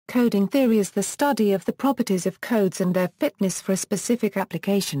Coding theory is the study of the properties of codes and their fitness for a specific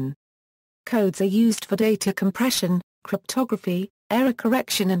application. Codes are used for data compression, cryptography, error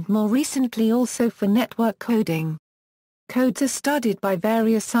correction and more recently also for network coding. Codes are studied by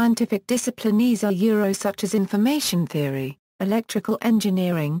various scientific disciplines such as information theory, electrical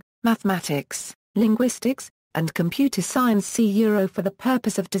engineering, mathematics, linguistics, and computer science for the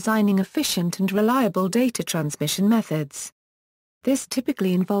purpose of designing efficient and reliable data transmission methods. This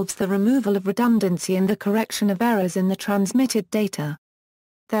typically involves the removal of redundancy and the correction of errors in the transmitted data.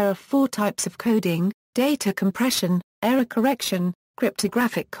 There are 4 types of coding: data compression, error correction,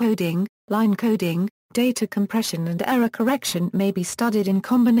 cryptographic coding, line coding. Data compression and error correction may be studied in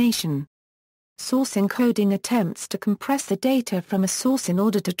combination. Source encoding attempts to compress the data from a source in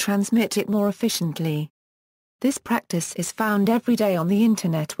order to transmit it more efficiently. This practice is found every day on the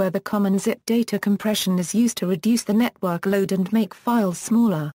Internet, where the common zip data compression is used to reduce the network load and make files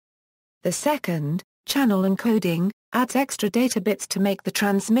smaller. The second, channel encoding, adds extra data bits to make the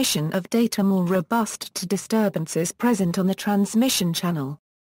transmission of data more robust to disturbances present on the transmission channel.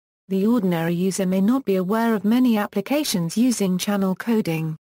 The ordinary user may not be aware of many applications using channel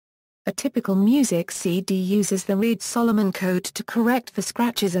coding. A typical music CD uses the Reed-Solomon code to correct for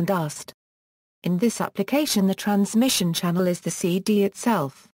scratches and dust. In this application, the transmission channel is the CD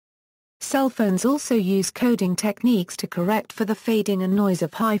itself. Cell phones also use coding techniques to correct for the fading and noise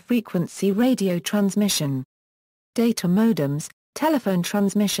of high-frequency radio transmission. Data modems, telephone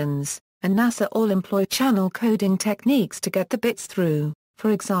transmissions, and NASA all employ channel coding techniques to get the bits through, for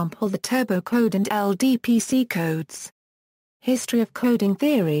example the turbo code and LDPC codes. History of coding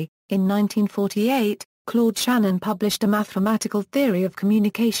theory. In 1948, Claude Shannon published A Mathematical Theory of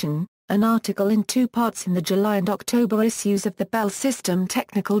Communication, an article in 2 parts in the July and October issues of the Bell System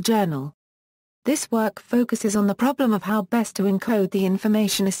Technical Journal. This work focuses on the problem of how best to encode the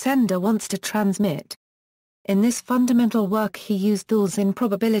information a sender wants to transmit. In this fundamental work he used rules in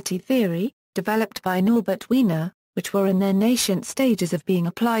probability theory, developed by Norbert Wiener, which were in their nascent stages of being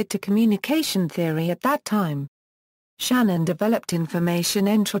applied to communication theory at that time. Shannon developed information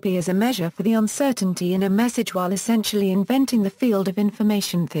entropy as a measure for the uncertainty in a message while essentially inventing the field of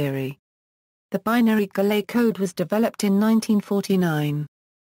information theory. The binary Gallet code was developed in 1949.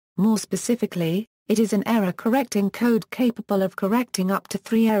 More specifically, it is an error-correcting code capable of correcting up to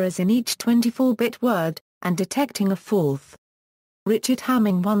 3 errors in each 24-bit word, and detecting a 4th. Richard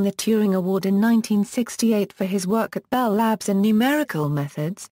Hamming won the Turing Award in 1968 for his work at Bell Labs in numerical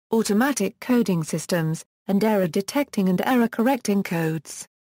methods, automatic coding systems, and error detecting and error correcting codes.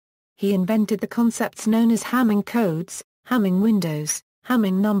 He invented the concepts known as Hamming codes, Hamming windows,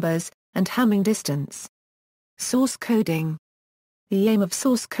 Hamming numbers, and Hamming distance. Source coding. The aim of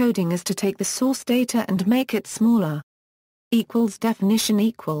source coding is to take the source data and make it smaller. Definition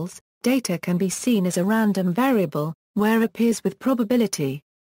equals, data can be seen as a random variable, where appears with probability.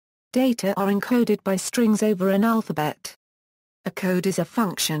 Data are encoded by strings over an alphabet. A code is a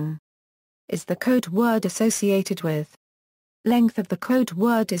function. Is the code word associated with. Length of the code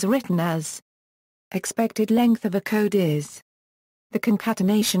word is written as. Expected length of a code is. The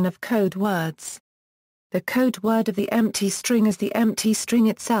concatenation of code words. The code word of the empty string is the empty string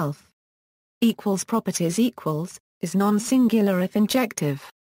itself. Properties is non-singular if injective.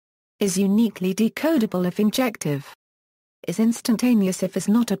 Is uniquely decodable if injective. Is instantaneous if is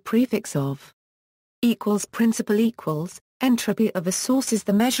not a prefix of. Principal entropy of a source is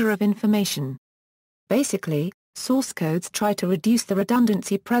the measure of information. Basically, source codes try to reduce the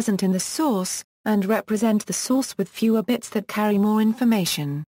redundancy present in the source, and represent the source with fewer bits that carry more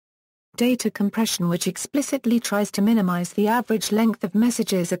information. Data compression, which explicitly tries to minimize the average length of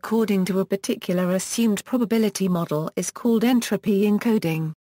messages according to a particular assumed probability model, is called entropy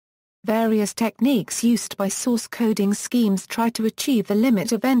encoding. Various techniques used by source coding schemes try to achieve the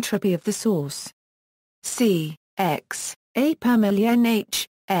limit of entropy of the source. C, x, a per million h,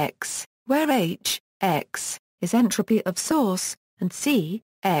 x, where h, x, is entropy of source, and c,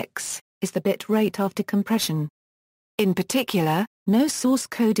 x, is the bit rate after compression. In particular, no source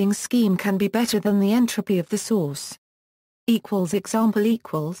coding scheme can be better than the entropy of the source.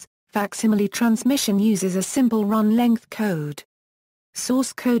 Example facsimile transmission uses a simple run-length code.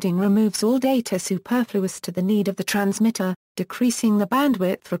 Source coding removes all data superfluous to the need of the transmitter, decreasing the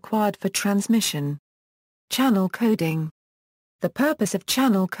bandwidth required for transmission. Channel coding. The purpose of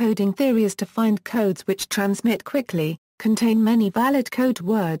channel coding theory is to find codes which transmit quickly, contain many valid code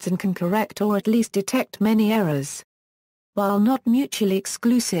words and can correct or at least detect many errors. While not mutually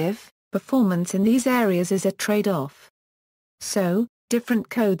exclusive, performance in these areas is a trade-off. So,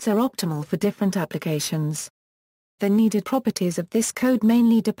 different codes are optimal for different applications. The needed properties of this code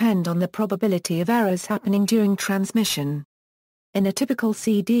mainly depend on the probability of errors happening during transmission. In a typical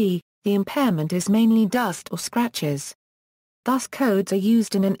CD, the impairment is mainly dust or scratches. Thus codes are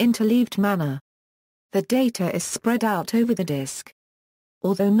used in an interleaved manner. The data is spread out over the disk.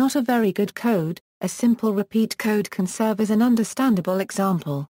 Although not a very good code, a simple repeat code can serve as an understandable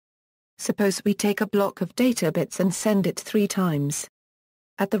example. Suppose we take a block of data bits and send it 3 times.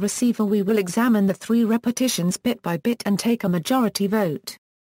 At the receiver we will examine the 3 repetitions bit by bit and take a majority vote.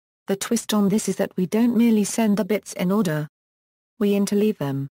 The twist on this is that we don't merely send the bits in order. We interleave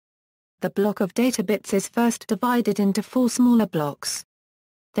them. The block of data bits is first divided into 4 smaller blocks.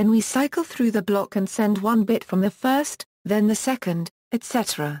 Then we cycle through the block and send 1 bit from the first, then the second,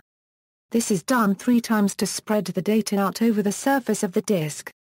 etc. This is done 3 times to spread the data out over the surface of the disk.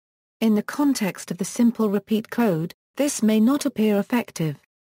 In the context of the simple repeat code, this may not appear effective.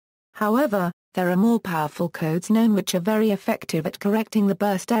 However, there are more powerful codes known which are very effective at correcting the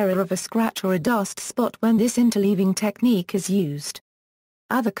burst error of a scratch or a dust spot when this interleaving technique is used.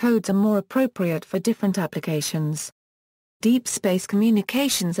 Other codes are more appropriate for different applications. Deep space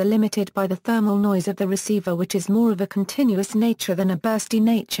communications are limited by the thermal noise of the receiver, which is more of a continuous nature than a bursty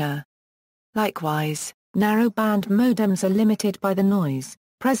nature. Likewise, narrowband modems are limited by the noise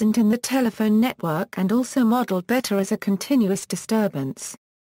present in the telephone network and also modeled better as a continuous disturbance.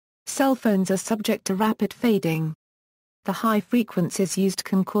 Cell phones are subject to rapid fading. The high frequencies used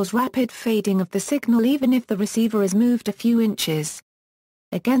can cause rapid fading of the signal even if the receiver is moved a few inches.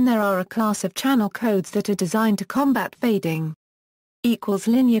 Again, there are a class of channel codes that are designed to combat fading.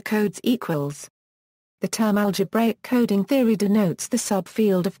 Linear codes equals. The term algebraic coding theory denotes the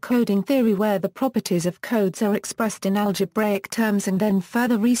subfield of coding theory where the properties of codes are expressed in algebraic terms and then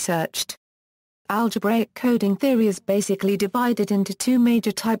further researched. Algebraic coding theory is basically divided into 2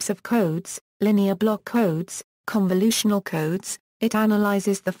 major types of codes: linear block codes, convolutional codes. It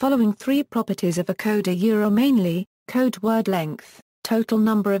analyzes the following 3 properties of a code: mainly, code word length, total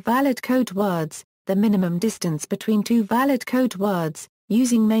number of valid code words, the minimum distance between 2 valid code words,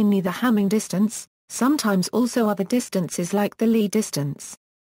 using mainly the Hamming distance, sometimes also other distances like the Lie distance.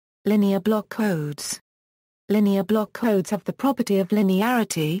 Linear block codes. Linear block codes have the property of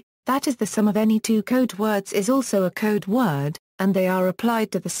linearity, that is the sum of any 2 code words is also a code word, and they are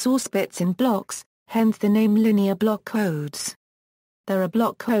applied to the source bits in blocks, hence the name linear block codes. There are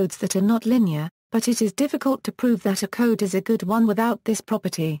block codes that are not linear, but it is difficult to prove that a code is a good one without this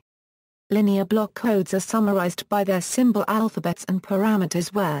property. Linear block codes are summarized by their symbol alphabets and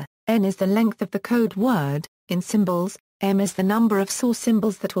parameters where n is the length of the code word, in symbols, m is the number of source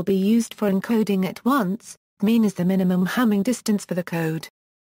symbols that will be used for encoding at once, mean is the minimum Hamming distance for the code.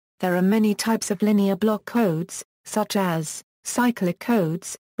 There are many types of linear block codes, such as cyclic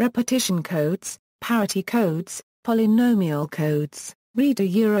codes, repetition codes, parity codes, polynomial codes,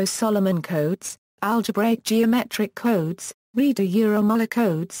 Reader-Solomon codes, algebraic geometric codes, Reader-Moller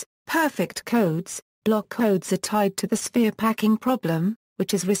codes, perfect codes. Block codes are tied to the sphere packing problem,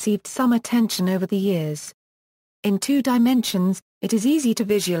 which has received some attention over the years. In 2 dimensions, it is easy to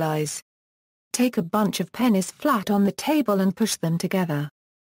visualize. Take a bunch of pennies flat on the table and push them together.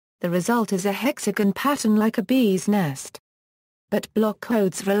 The result is a hexagon pattern like a bee's nest. But block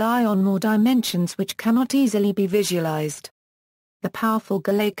codes rely on more dimensions which cannot easily be visualized. The powerful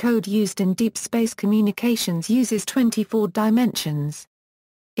Galilei code used in deep space communications uses 24 dimensions.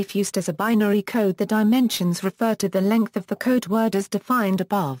 If used as a binary code, the dimensions refer to the length of the code word as defined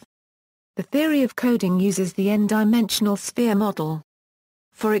above. The theory of coding uses the n-dimensional sphere model.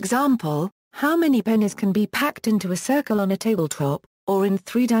 For example, how many pennies can be packed into a circle on a tabletop, or in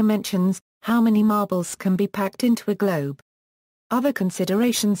 3 dimensions, how many marbles can be packed into a globe. Other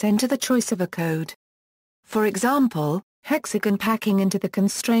considerations enter the choice of a code. For example, hexagon packing into the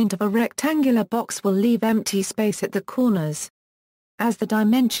constraint of a rectangular box will leave empty space at the corners. As the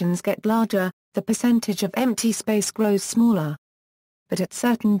dimensions get larger, the percentage of empty space grows smaller. But at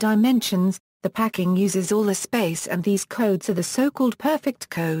certain dimensions, the packing uses all the space, and these codes are the so-called perfect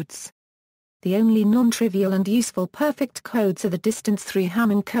codes. The only non-trivial and useful perfect codes are the distance 3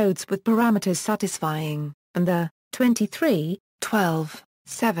 Hamming codes with parameters satisfying, and the 23, 12,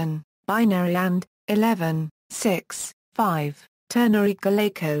 7, binary and 11, 6, 5, ternary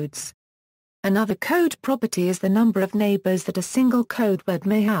Galilei codes. Another code property is the number of neighbors that a single code word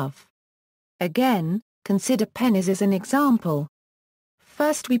may have. Again, consider pennies as an example.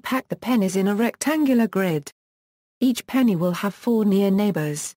 First we pack the pennies in a rectangular grid. Each penny will have 4 near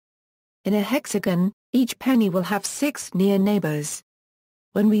neighbors. In a hexagon, each penny will have 6 near neighbors.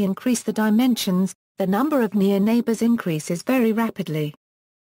 When we increase the dimensions, the number of near neighbors increases very rapidly.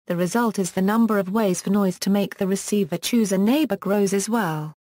 The result is the number of ways for noise to make the receiver choose a neighbor grows as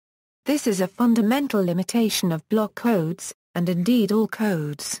well. This is a fundamental limitation of block codes, and indeed all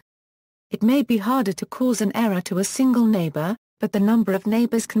codes. It may be harder to cause an error to a single neighbor, but the number of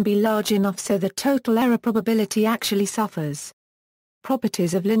neighbors can be large enough so the total error probability actually suffers.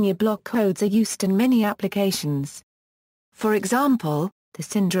 Properties of linear block codes are used in many applications. For example, the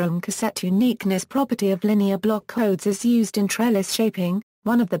syndrome cassette uniqueness property of linear block codes is used in trellis shaping,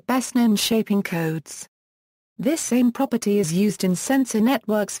 one of the best-known shaping codes. This same property is used in sensor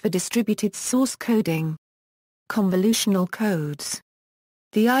networks for distributed source coding. Convolutional codes.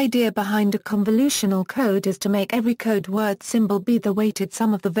 The idea behind a convolutional code is to make every code word symbol be the weighted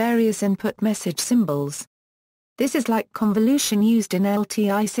sum of the various input message symbols. This is like convolution used in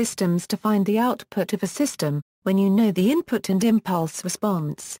LTI systems to find the output of a system, when you know the input and impulse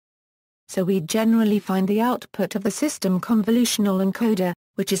response. So we generally find the output of the system convolutional encoder,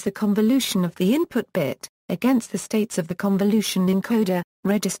 which is the convolution of the input bit, against the states of the convolution encoder,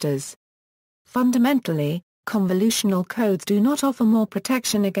 registers. Fundamentally, convolutional codes do not offer more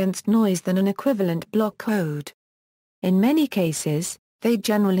protection against noise than an equivalent block code. In many cases, they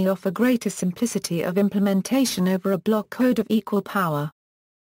generally offer greater simplicity of implementation over a block code of equal power.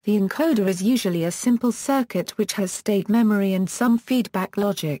 The encoder is usually a simple circuit which has state memory and some feedback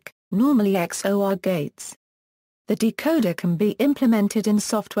logic, normally XOR gates. The decoder can be implemented in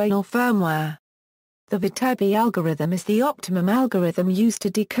software or firmware. The Viterbi algorithm is the optimum algorithm used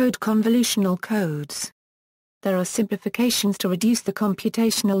to decode convolutional codes. There are simplifications to reduce the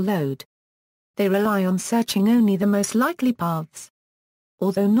computational load. They rely on searching only the most likely paths.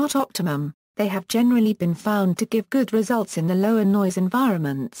 Although not optimum, they have generally been found to give good results in the lower noise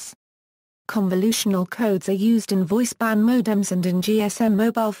environments. Convolutional codes are used in voice band modems and in GSM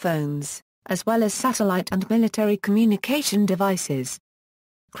mobile phones, as well as satellite and military communication devices.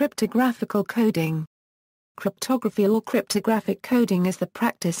 Cryptographical coding. Cryptography or cryptographic coding is the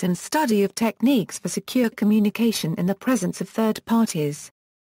practice and study of techniques for secure communication in the presence of third parties.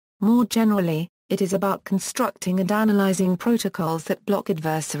 More generally, it is about constructing and analyzing protocols that block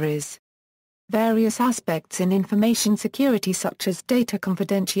adversaries. Various aspects in information security such as data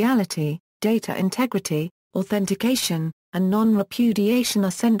confidentiality, data integrity, authentication, and non-repudiation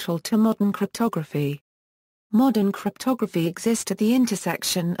are central to modern cryptography. Modern cryptography exists at the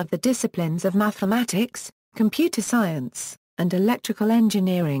intersection of the disciplines of mathematics, computer science, and electrical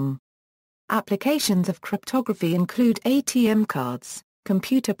engineering. Applications of cryptography include ATM cards,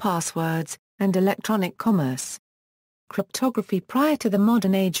 computer passwords, and electronic commerce. Cryptography prior to the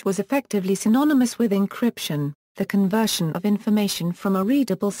modern age was effectively synonymous with encryption, the conversion of information from a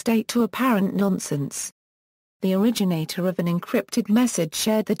readable state to apparent nonsense. The originator of an encrypted message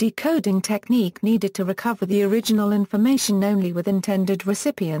shared the decoding technique needed to recover the original information only with intended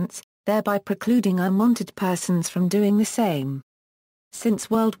recipients, thereby precluding unwanted persons from doing the same. Since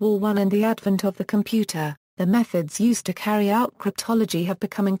World War I and the advent of the computer, the methods used to carry out cryptology have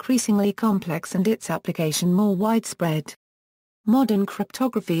become increasingly complex and its application more widespread. Modern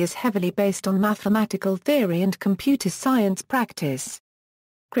cryptography is heavily based on mathematical theory and computer science practice.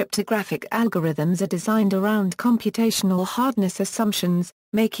 Cryptographic algorithms are designed around computational hardness assumptions,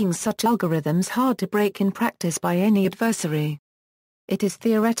 making such algorithms hard to break in practice by any adversary. It is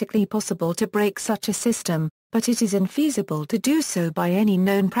theoretically possible to break such a system, but it is infeasible to do so by any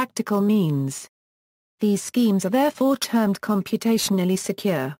known practical means. These schemes are therefore termed computationally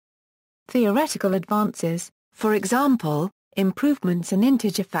secure. Theoretical advances, for example, improvements in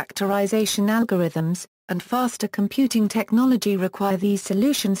integer factorization algorithms, and faster computing technology require these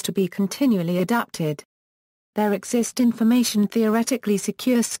solutions to be continually adapted. There exist information theoretically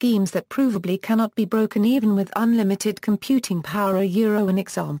secure schemes that provably cannot be broken even with unlimited computing power. An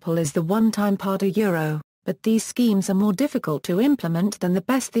example is the one-time part euro. But these schemes are more difficult to implement than the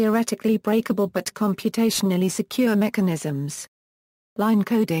best theoretically breakable but computationally secure mechanisms. Line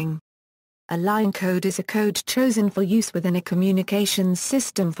coding. A line code is a code chosen for use within a communications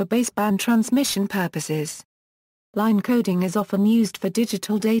system for baseband transmission purposes. Line coding is often used for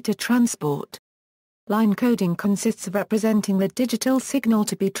digital data transport. Line coding consists of representing the digital signal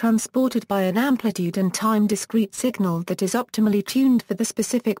to be transported by an amplitude and time discrete signal that is optimally tuned for the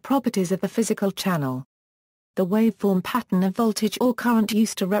specific properties of the physical channel. The waveform pattern of voltage or current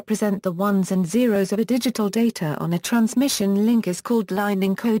used to represent the ones and zeros of a digital data on a transmission link is called line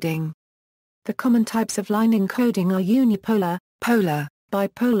encoding. The common types of line encoding are unipolar, polar,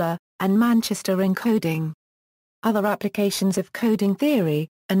 bipolar, and Manchester encoding. Other applications of coding theory.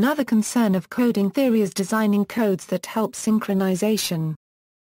 Another concern of coding theory is designing codes that help synchronization.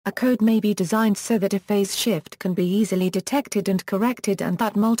 A code may be designed so that a phase shift can be easily detected and corrected and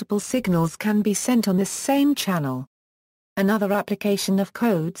that multiple signals can be sent on the same channel. Another application of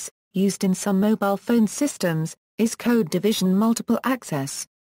codes, used in some mobile phone systems, is code division multiple access.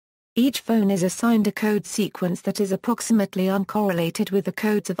 Each phone is assigned a code sequence that is approximately uncorrelated with the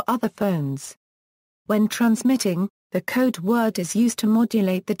codes of other phones. When transmitting, the code word is used to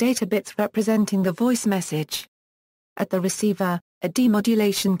modulate the data bits representing the voice message. At the receiver, a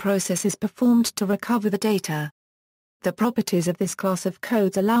demodulation process is performed to recover the data. The properties of this class of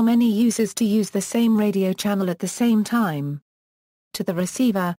codes allow many users to use the same radio channel at the same time. To the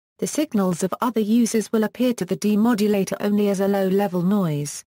receiver, the signals of other users will appear to the demodulator only as a low-level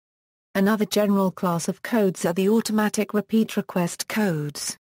noise. Another general class of codes are the automatic repeat request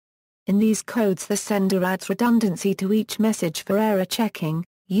codes. In these codes the sender adds redundancy to each message for error checking,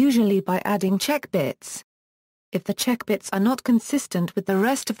 usually by adding check bits. If the check bits are not consistent with the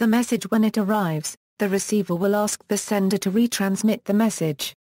rest of the message when it arrives, the receiver will ask the sender to retransmit the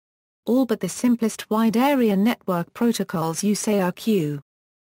message. All but the simplest wide area network protocols use ARQ.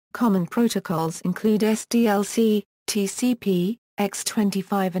 Common protocols include SDLC, TCP,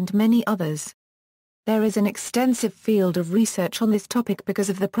 X25 and many others. There is an extensive field of research on this topic because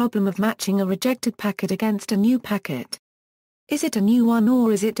of the problem of matching a rejected packet against a new packet. Is it a new one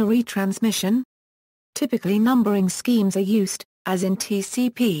or is it a retransmission? Typically numbering schemes are used, as in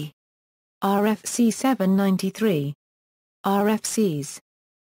TCP. RFC 793. RFCs.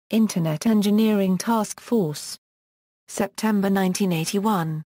 Internet Engineering Task Force. September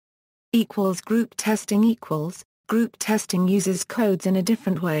 1981. Group testing Group testing uses codes in a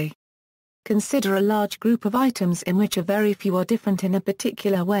different way. Consider a large group of items in which a very few are different in a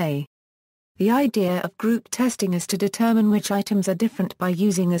particular way. The idea of group testing is to determine which items are different by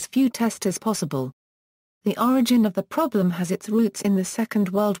using as few tests as possible. The origin of the problem has its roots in the Second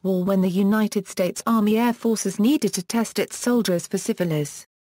World War when the United States Army Air Forces needed to test its soldiers for syphilis.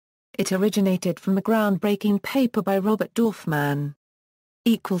 It originated from a groundbreaking paper by Robert Dorfman.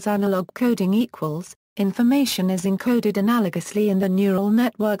 Analog coding information is encoded analogously in the neural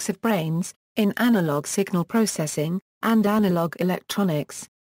networks of brains, in analog signal processing, and analog electronics.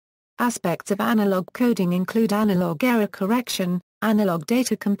 Aspects of analog coding include analog error correction, analog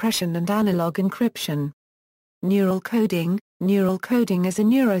data compression and analog encryption. Neural coding is a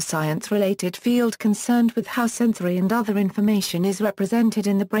neuroscience-related field concerned with how sensory and other information is represented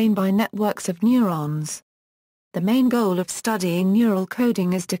in the brain by networks of neurons. The main goal of studying neural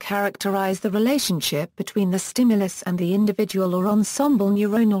coding is to characterize the relationship between the stimulus and the individual or ensemble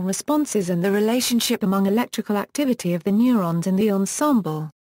neuronal responses and the relationship among electrical activity of the neurons in the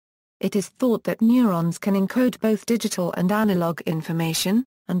ensemble. It is thought that neurons can encode both digital and analog information,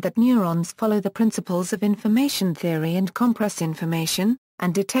 and that neurons follow the principles of information theory and compress information,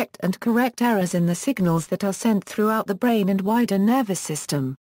 and detect and correct errors in the signals that are sent throughout the brain and wider nervous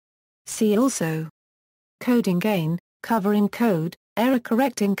system. See also: coding gain, covering code, error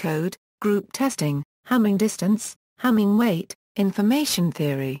correcting code, group testing, Hamming distance, Hamming weight, information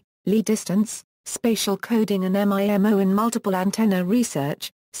theory, Lie distance, spatial coding and MIMO in multiple antenna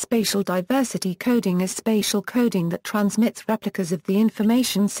research. Spatial diversity coding is spatial coding that transmits replicas of the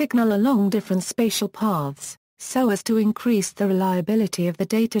information signal along different spatial paths, so as to increase the reliability of the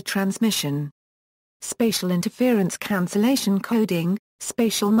data transmission. Spatial interference cancellation coding,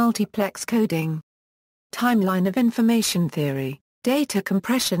 spatial multiplex coding. Timeline of information theory, data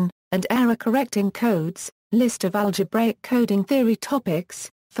compression, and error correcting codes, list of algebraic coding theory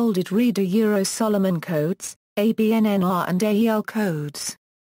topics, folded reader Euro-Solomon codes, ABNNR and AEL codes.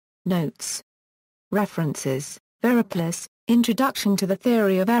 Notes. References: Veriplus, Introduction to the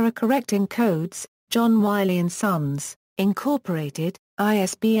Theory of Error Correcting Codes, John Wiley & Sons, Incorporated,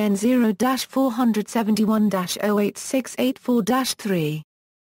 ISBN 0-471-08684-3.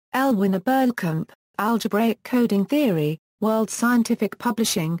 Elwin Berlekamp, Algebraic Coding Theory, World Scientific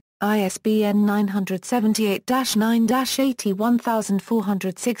Publishing, ISBN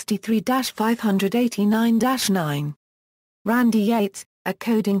 978-9-81463-589-9. Randy Yates, A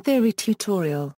Coding Theory Tutorial.